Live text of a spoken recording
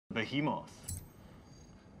Behemoth.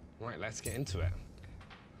 Right, let's get into it.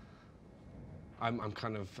 I'm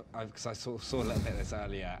kind of, because I saw a little bit of this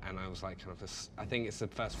earlier, and I was like, kind of this, I think it's the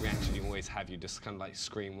first reaction you always have. You just kind of like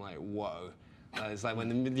scream like, "Whoa!" It's like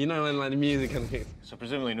when when like the music kind of kicks. So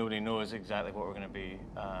presumably nobody knows exactly what we're going to be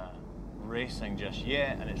racing just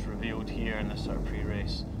yet, and it's revealed here in this sort of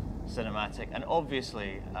pre-race cinematic. And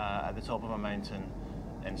obviously, at the top of a mountain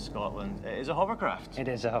in Scotland, it is a hovercraft. It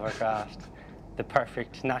is a hovercraft, the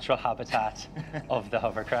perfect natural habitat of the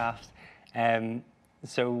hovercraft.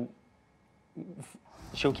 So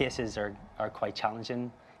showcases are quite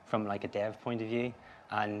challenging from like a dev point of view,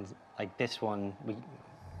 and like this one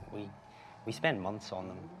we spend months on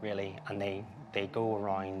them really, and they go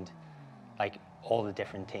around like all the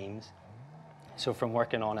different teams. So from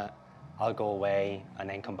working on it, I'll go away and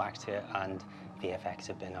then come back to it, and VFX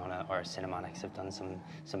have been on it, or cinematics have done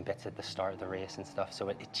some bits at the start of the race and stuff, so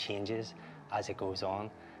it changes as it goes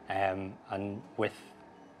on, and with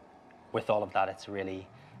all of that, it's really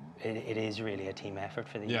it is really a team effort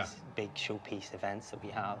for these big showpiece events that we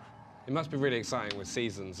have. It must be really exciting with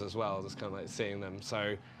seasons as well, just kind of like seeing them.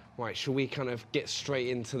 So, right, shall we kind of get straight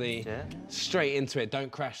into it?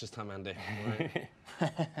 Don't crash this time, Andy. Right,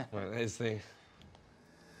 right, there's the.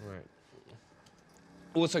 Right.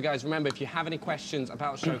 Also, guys, remember, if you have any questions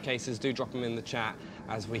about showcases, do drop them in the chat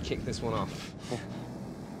as we kick this one off.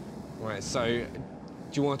 Right, so do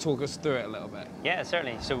you want to talk us through it a little bit? Yeah,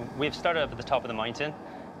 certainly. So we've started up at the top of the mountain,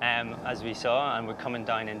 as we saw, and we're coming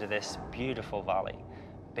down into this beautiful valley.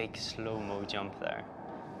 Big slow-mo jump there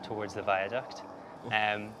towards the viaduct.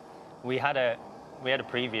 We had a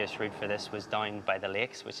previous route for this, was down by the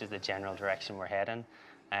lakes, which is the general direction we're heading.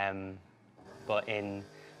 But in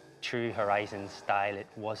true Horizon style, there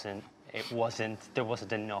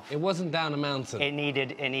wasn't enough. It wasn't down a mountain. It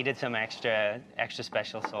needed some extra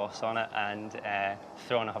special sauce on it, and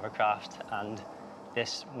throwing a hovercraft and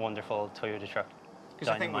this wonderful Toyota truck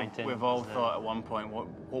down the mountain. Because we've all thought at one point, what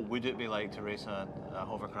would it be like to race a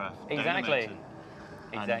hovercraft exactly. down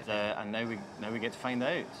the mountain? And now we get to find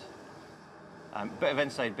out. Bit of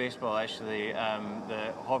inside baseball, actually.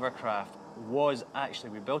 The hovercraft was actually,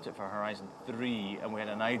 we built it for Horizon 3, and we had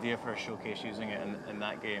an idea for a showcase using it in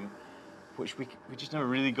that game, which we just never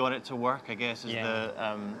really got it to work, I guess, is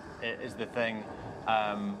the thing.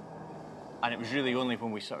 And it was really only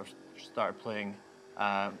when we sort of started playing.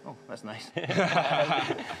 Oh, that's nice.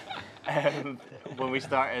 When we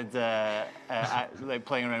started like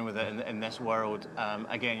playing around with it in this world,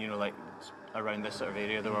 again, you know, like around this sort of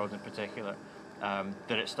area of the world in particular,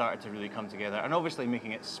 that it started to really come together, and obviously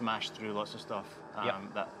making it smash through lots of stuff,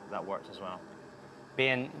 that worked as well.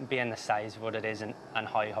 Being the size of what it is, and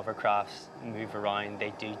how hovercrafts move around,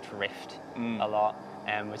 they do drift a lot,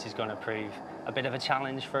 which is going to prove a bit of a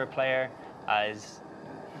challenge for a player, as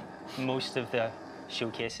most of the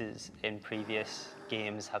showcases in previous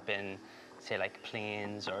games have been, say, like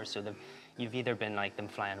planes, or you've either been like them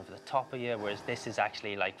flying over the top of you, whereas this is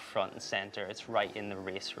actually like front and center. It's right in the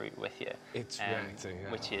race route with you. It's reacting,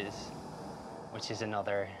 which is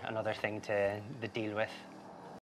another thing to deal with